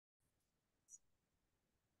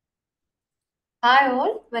Hi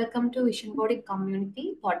all, welcome to Vision Body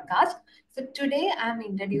Community Podcast. So today I'm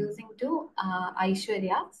introducing to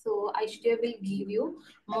Aishwarya. So Aishwarya will give you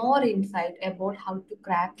more insight about how to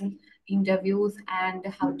crack interviews and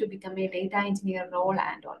how to become a data engineer role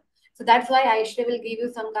and all. So that's why Aishwarya will give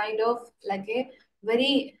you some kind of like a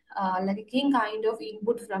very like a keen kind of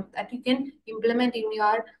input from that you can implement in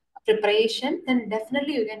your preparation. Then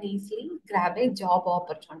definitely you can easily grab a job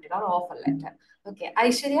opportunity or offer letter. Okay,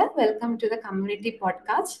 Aishwarya, welcome to the community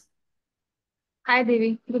podcast. Hi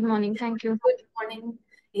Devi, good morning. Thank you. Good morning.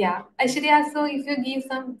 Yeah, Aishwarya, so if you give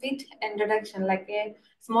some bit introduction, like a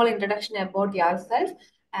small introduction about yourself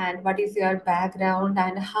and what is your background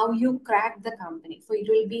and how you crack the company. So it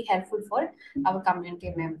will be helpful for our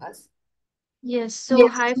community members. Yes, so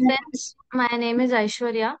Yes. hi friends. My name is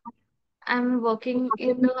Aishwarya. I'm working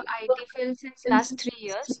in the IT field since last 3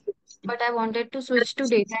 years, but I wanted to switch to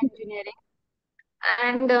data engineering.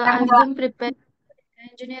 And I've been preparing for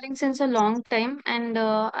data engineering since a long time, and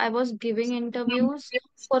I was giving interviews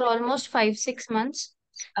for almost 5, 6 months.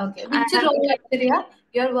 Okay, which And role, Aishwarya?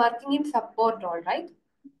 You're working in support role, right?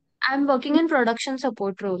 I'm working in production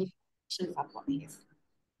support role. Support, yes.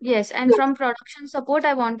 Yes, and from production support,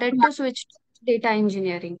 I wanted to switch to data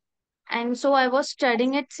engineering. And so I was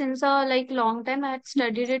studying it since a long time. I had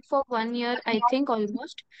studied it for 1 year, I think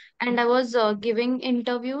almost. And I was giving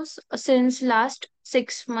interviews since last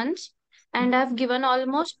 6 months. And I've given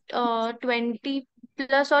almost 20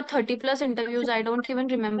 plus or 30 plus interviews. I don't even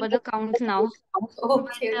remember the count now.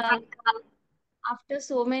 Okay, But okay. after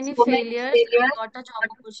so many failures, I got a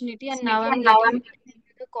job opportunity and now I'm getting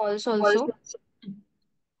the calls also.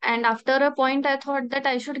 And after a point, I thought that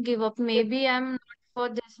I should give up. Maybe I'm not for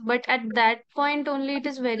this. But at that point only, it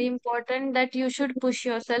is very important that you should push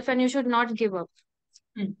yourself and you should not give up.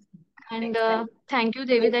 Hmm. And Excellent. thank you,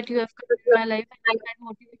 Devi, that you have come in my life and you had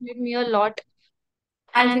motivated me a lot.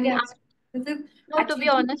 And Actually, this is no, to be actually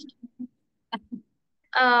honest,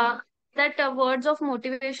 uh, that words of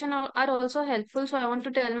motivation are also helpful. So I want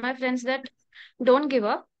to tell my friends that don't give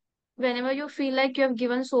up. Whenever you feel like you have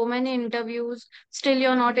given so many interviews, still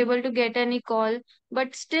you're not able to get any call,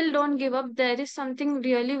 but still don't give up. There is something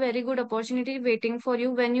really very good opportunity waiting for you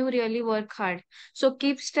when you really work hard. So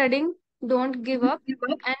keep studying, don't give up,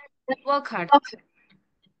 and work hard. okay.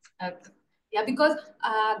 Yeah, because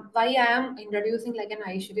why I am introducing like an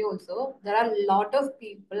Aishwarya also, there are a lot of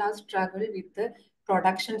people are struggle with the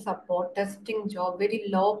production support, testing job, very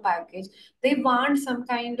low package. They want some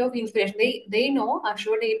kind of inspiration. They know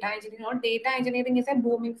Azure data engineering, or data engineering is a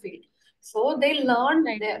booming field. So they learn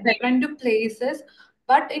Right, they went to places,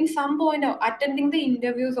 but in some point of attending the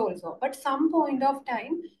interviews also. But some point of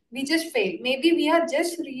time we just fail. Maybe we are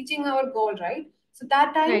just reaching our goal, right? So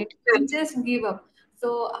that time right, we just give up.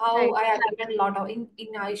 So how right. I attended a lot of in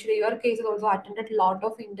Aishwarya, your case is also attended a lot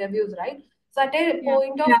of interviews, right? So at a Yeah,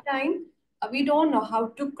 point of time, we don't know how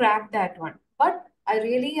to crack that one. But I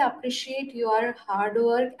really appreciate your hard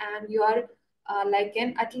work and your like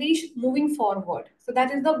an at least moving forward. So that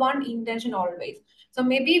is the one intention always. So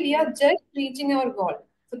maybe we are right. just reaching our goal.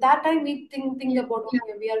 So that time we think Yeah, about okay,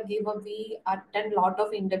 we are give up, we attend lot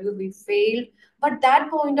of interviews, we failed. But that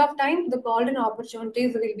point of time, the golden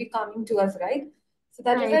opportunities will be coming to us, right? So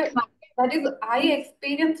right. that is I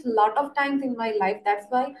experienced a lot of times in my life. That's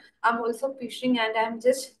why I'm also pushing and I'm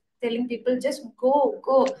just telling people just go,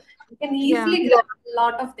 go. You can Yeah, easily grab a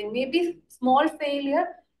lot of things. Maybe small failure,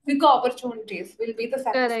 big opportunities will be the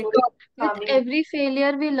success correct. story With coming. every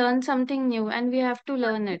failure, we learn something new and we have to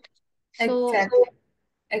learn it. So, Exactly.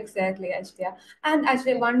 Exactly, Ashya. And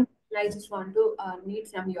actually, yeah. one I just want to need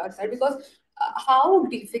from your side because how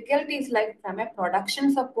difficult is like from a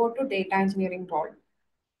production support to data engineering role?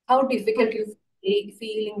 How difficult Okay. you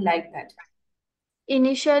feeling like that?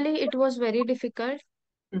 Initially, it was very difficult.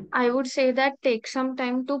 Hmm. I would say that take some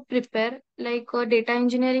time to prepare. Data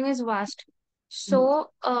engineering is vast. Hmm. So,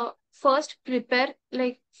 first prepare,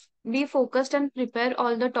 be focused and prepare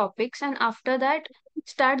all the topics. And after that,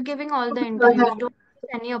 start giving all the interviews. Don't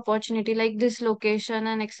miss any opportunity like this location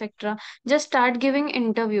and etc. Just start giving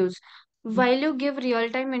interviews. While you give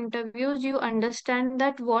real-time interviews, you understand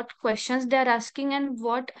that what questions they are asking and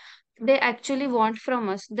what they actually want from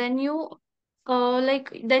us. Then you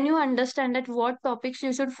understand that what topics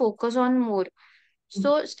you should focus on more.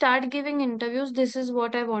 So start giving interviews. This is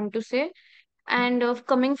what I want to say. And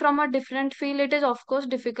coming from a different field, it is of course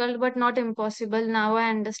difficult but not impossible. Now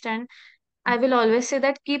I understand. I will always say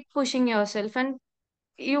that keep pushing yourself and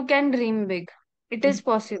you can dream big. It is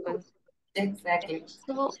possible. Exactly.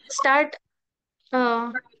 So start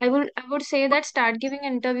I would say that start giving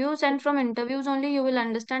interviews, and from interviews only you will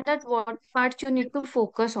understand that what parts you need to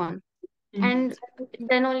focus on. and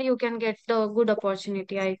then only you can get the good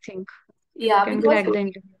opportunity, I think. You Yeah, can because crack the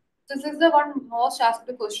interview. this is the one most asked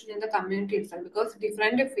question in the community itself because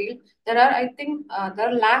different field there are I think there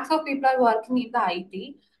are lakhs of people are working in the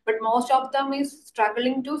IT, but most of them is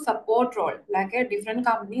struggling to support role like a different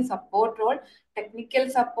company support role, technical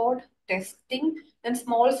support, testing, and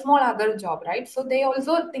small other job, right? So they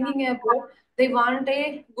also thinking about they want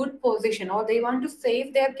a good position or they want to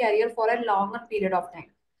save their career for a longer period of time.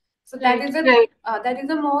 So that Right. is a that is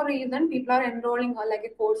a more reason people are enrolling like a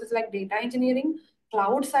courses like data engineering,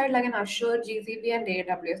 cloud side like an Azure, GCP, and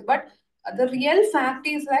AWS. But the real fact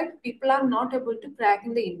is like people are not able to crack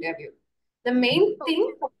in the interview. The main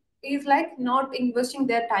thing Okay. is like not investing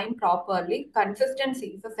their time properly. Consistency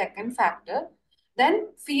is the second factor. Then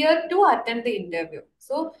fear to attend the interview.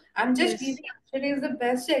 So I'm just Yes. giving actually is the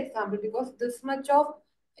best example because this much of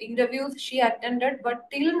interviews she attended, but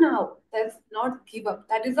till now, does not give up.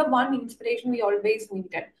 That is the one inspiration we always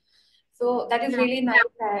needed. So that is Yeah. really nice,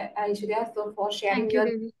 Aishwarya, so for sharing Thank you, your.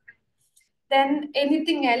 Devi. Then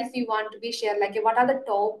anything else you want to be shared? Like what are the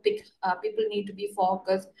topic people need to be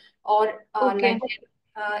focused or Okay.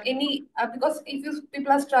 any because if you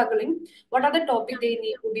people are struggling, what are the topic they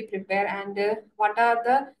need to be prepared and what are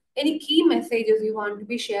the any key messages you want to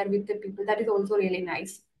be shared with the people? That is also really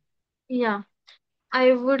nice. Yeah.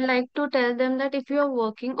 I would like to tell them that if you are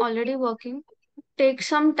working, already working, take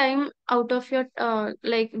some time out of your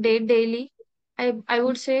like day daily. I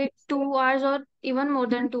would say 2 hours or even more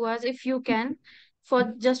than 2 hours if you can,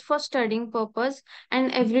 for just for studying purpose.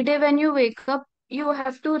 And every day when you wake up, you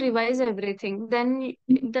have to revise everything. Then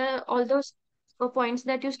the all those points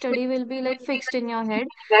that you study will be like fixed in your head.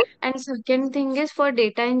 And second thing is for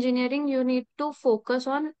data engineering, you need to focus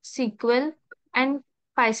on SQL and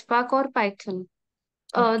PySpark or Python.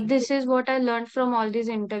 Okay. This is what I learned from all these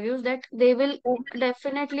interviews, that they will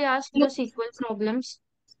definitely ask the SQL problems,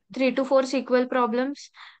 3 to 4 SQL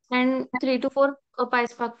problems, and 3 to 4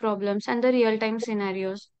 PySpark problems, and the real time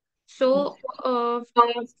scenarios. So,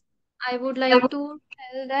 I would like to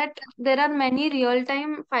tell that there are many real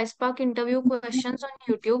time PySpark interview questions on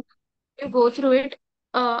YouTube. You go through it.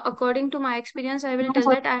 According to my experience, I will tell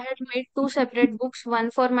that I had made two separate books,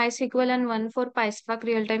 one for MySQL and one for PySpark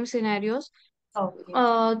real time scenarios. Okay.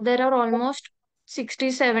 There are almost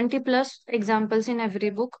 60, 70 plus examples in every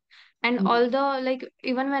book. And Mm. all the, like,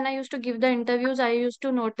 even when I used to give the interviews, I used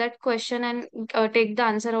to note that question and take the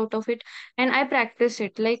answer out of it. And I practice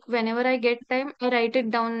it. Like, whenever I get time, I write it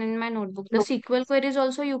down in my notebook. The SQL queries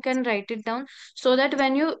also, you can write it down so that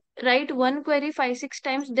when you write one query 5, 6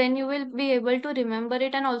 times, then you will be able to remember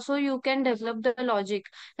it. And also, you can develop the logic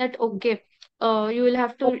that, okay, you will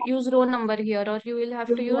have to use row number here, or you will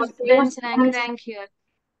have to use bench rank here.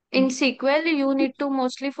 In SQL, you need to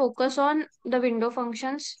mostly focus on the window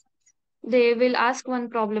functions. They will ask one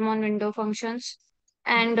problem on window functions,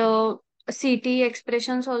 and CT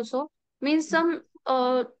expressions also means some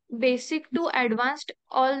basic to advanced,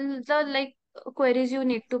 all the like queries you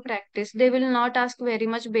need to practice. They will not ask very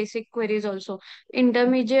much basic queries also.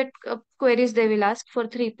 Intermediate queries they will ask for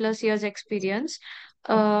 3 plus years experience.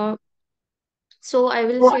 Uh, so I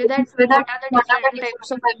will say that what are the different types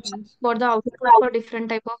of joins, for the output for different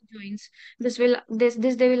type of joins. This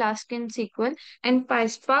they will ask in SQL. And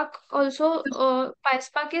PySpark also,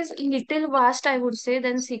 PySpark is little vast, I would say,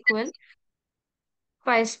 than SQL.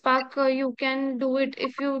 PySpark, you can do it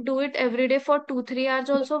if you do it every day for 2 3 hours.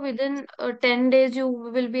 Also within 10 days, you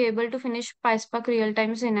will be able to finish PySpark real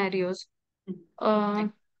time scenarios. Uh,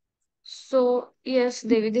 so yes,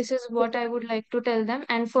 Devi, this is what I would like to tell them.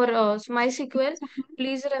 And for MySQL,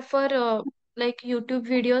 please refer like YouTube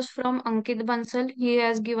videos from Ankit Bansal. He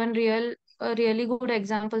has given really good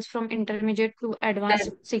examples from intermediate to advanced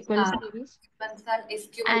That SQL series. Bansal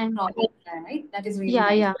SQL And project, right? That is really yeah,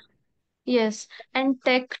 nice. yeah, yes. And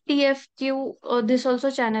Tech TFQ, this also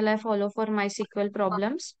channel I follow for MySQL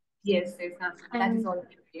problems. Yes, yes, that is And also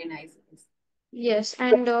really nice. Yes. yes,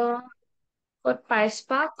 and for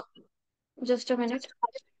PySpark, just a minute.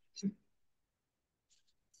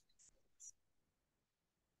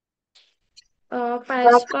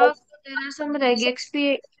 PySpark, there are some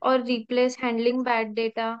regexp or replace handling bad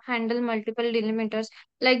data, handle multiple delimiters.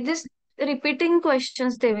 Like this, repeating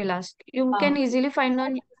questions they will ask. You can Okay. easily find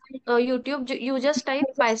on YouTube. You just type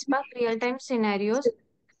PySpark real-time scenarios,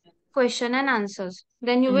 question and answers.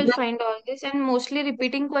 Then you will Mm. find all this, and mostly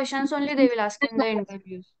repeating questions only they will ask in the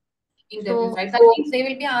interviews. Interviews, So right? That means they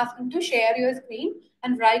will be asking to share your screen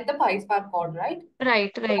and write the PySpark code, right?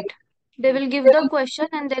 right, right. They will give the question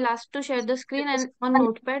and they'll ask to share the screen, and on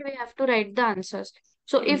Notepad we have to write the answers.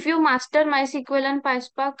 So if you master MySQL and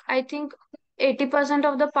PySpark, I think 80%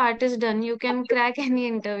 of the part is done. You can crack any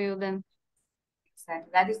interview then.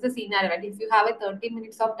 Exactly. That is the scenario, right? If you have a 30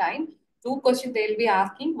 minutes of time, two questions they'll be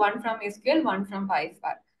asking, one from SQL, one from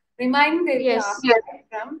PySpark. Remaining they'll be Yes. asking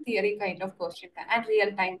from theory kind of question and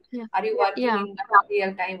real time. Yeah. Are you working Yeah. in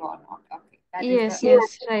real time or not? Okay, that is the Yes.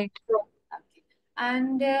 Yes. Right. okay.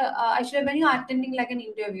 And I should have when you attending like an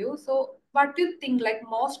interview. So, what do you think like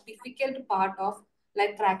most difficult part of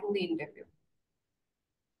like cracking the interview?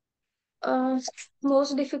 Uh,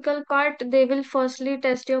 Most difficult part, they will firstly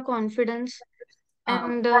test your confidence, Uh,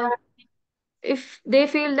 and if they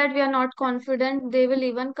feel that we are not confident, they will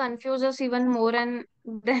even confuse us even more, and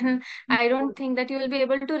then I don't think that you will be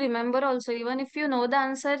able to remember also. Even if you know the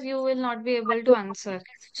answer, you will not be able to answer.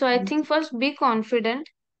 So I think first be confident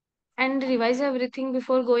and revise everything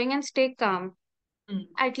before going and stay calm. mm,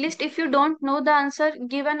 At least if you don't know the answer,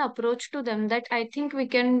 give an approach to them that I think we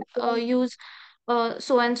can use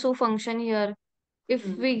so and so function here. If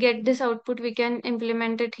mm. we get this output, we can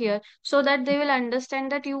implement it here, so that they will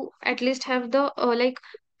understand that you at least have the like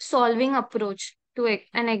solving approach to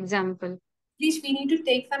an example. Least we need to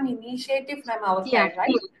take some initiative from our Yeah. side,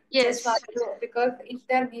 right? Just want Yes. to, because if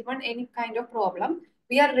they're given any kind of problem,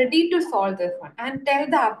 we are ready to solve this one and tell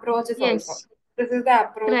the approaches also. Yes. This is the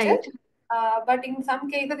Right. approaches. But in some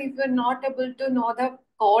cases, if you're not able to know the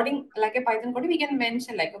coding, like a Python coding, we can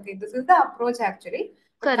mention like, okay, this is the approach actually.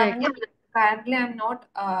 But Correct. currently I'm not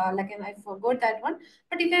like, and I forgot that one.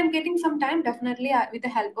 But if I'm getting some time, definitely with the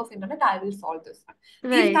help of internet, I will solve this one.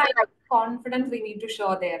 These Right. kind of confidence we need to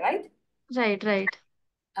show there, right? Right. Right.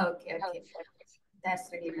 Okay, okay. That's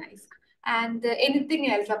really nice. And anything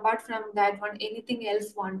else apart from that one, anything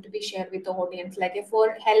else want to be shared with the audience, like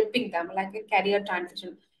for helping them, like a career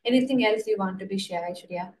transition? Anything else you want to be shared,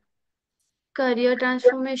 Aishwarya? Career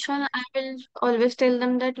transformation, I will always tell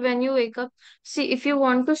them that when you wake up, see, if you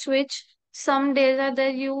want to switch, some days are there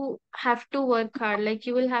you have to work hard. Like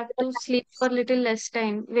you will have to sleep for little less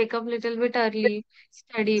time, wake up little bit early,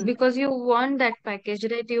 study, Mm, because you want that package,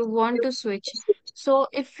 right? You want to switch. So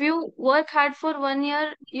if you work hard for 1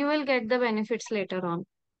 year, you will get the benefits later on.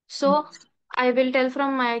 So mm, I will tell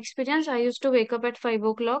from my experience, I used to wake up at 5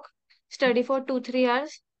 o'clock, study for 2, 3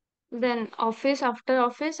 hours, then office, after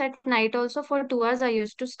office at night also for 2 hours I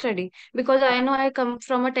used to study, because I know I come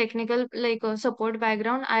from a technical like a support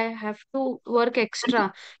background. I have to work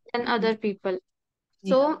extra than mm. other people.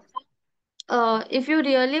 Yeah. So if you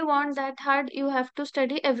really want that hard, you have to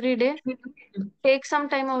study every day. Mm, Take some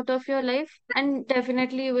time out of your life, and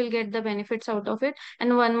definitely you will get the benefits out of it.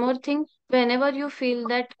 And one more thing, whenever you feel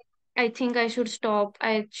that I think I should stop,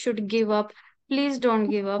 I should give up, please don't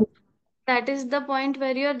give up. That is the point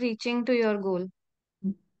where you are reaching to your goal.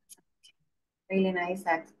 mm. Really nice,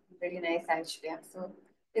 really nice actually. So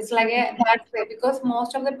it's like Yeah. a that's way because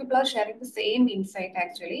most of the people are sharing the same insight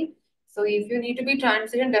actually. So if you need to be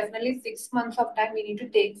transition, definitely 6 months of time we need to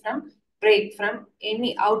take from break from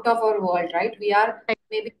any out of our world, right? We are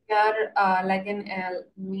maybe we are like in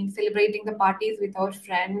mean celebrating the parties with our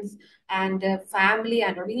friends and family,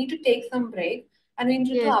 and all. We need to take some break and we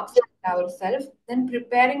need to Yes. upset ourselves, then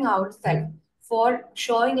preparing ourselves for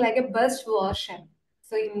showing like a best version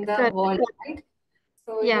so in the Correct. world, right?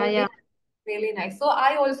 So it Yeah, will be yeah. really nice. So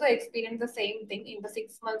I also experienced the same thing in the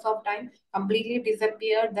 6 months of time, completely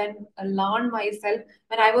disappeared, then learned myself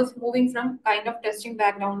when I was moving from kind of testing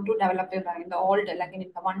background to developer background, in the old, like in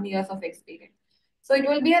the 1 years of experience. So it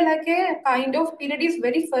will be like a kind of period is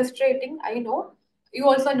very frustrating. I know. You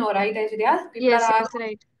also know, right, Ajriya? People Yes, are yes,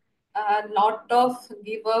 right. a lot of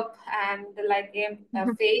give up and like a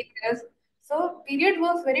failures. So period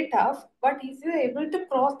was very tough, but if you're able to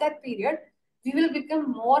cross that period, we will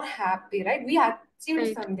become more happy, right? We achieved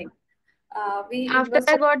Right. something. We After invest.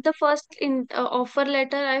 I got the first offer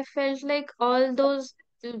letter, I felt like all those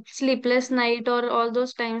sleepless night or all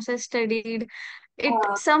those times I studied, it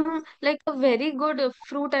Uh, some like a very good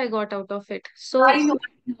fruit I got out of it. So I know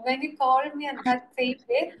when you called me on that same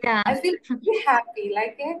day, yeah, I feel very happy.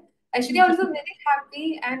 Like actually, also very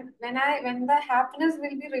happy, and when the happiness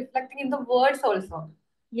will be reflecting in the words also.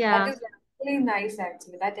 That yeah, is really nice.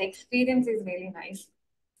 Actually, that experience is really nice.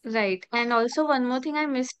 right. And also one more thing I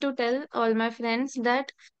missed to tell all my friends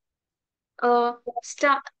that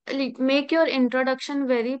start like make your introduction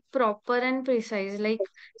very proper and precise. Like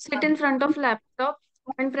sit in front of laptop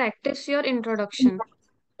and practice your introduction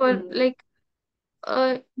for Mm, like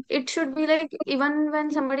uh, it should be like even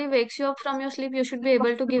when somebody wakes you up from your sleep, you should be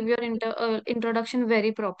able to give your introduction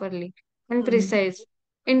very properly and mm, precise. mm.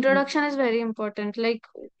 Introduction is very important, like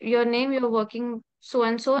your name, your working so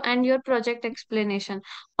and so, and your project explanation.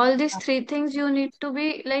 All these three things you need to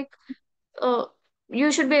be like, uh,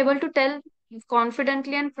 you should be able to tell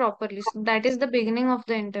confidently and properly. So that is the beginning of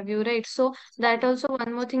the interview, right? So that also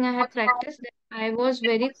one more thing I had practiced. That I was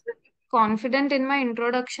very confident in my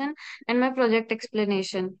introduction and my project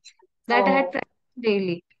explanation. That I had Oh, practiced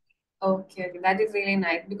daily. okay, okay. That is really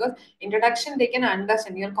nice because introduction they can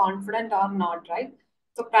understand you're confident or not, right?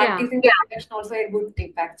 So Yeah, practicing the introduction also a good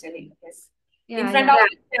tip actually. Yes. In yeah, front yeah. of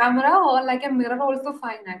the camera or like a mirror also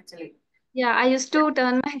fine actually. Yeah, I used to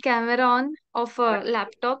turn my camera on of a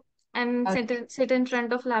laptop and Okay. sit in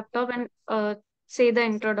front of laptop and say the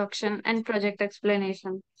introduction and project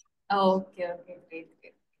explanation. Okay, okay, great,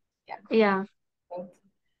 great. Yeah. Yeah. Okay.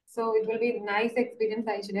 So it will be nice experience,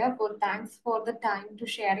 Aishwarya. For thanks for the time to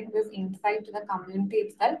sharing this insight to the community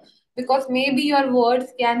itself. Because maybe your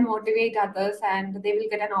words can motivate others and they will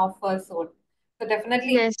get an offer soon. So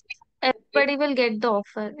definitely, Yes. Everybody will get the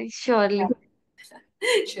offer, surely.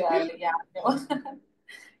 surely, yeah. No.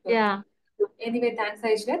 Okay. Yeah. Anyway, thanks,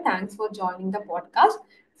 Aishwarya. Thanks for joining the podcast.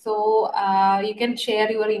 So you can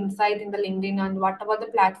share your insight in the LinkedIn and whatever the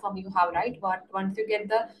platform you have, right? What once you get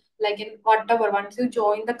the like in whatever once you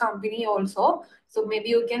join the company also, so maybe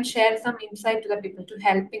you can share some insight to the people to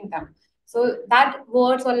helping them. So that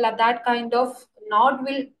words or that kind of nod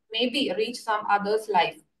will maybe reach some other's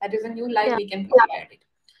life. That is a new life Yeah. we can provide it.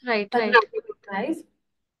 Right, That is right. nice.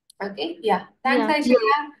 Okay. Yeah. Thanks, Yeah.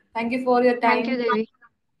 Aishwarya. Thank you for your Thank you, time. Devi.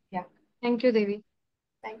 Yeah. Thank you, Devi.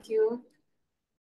 Thank you.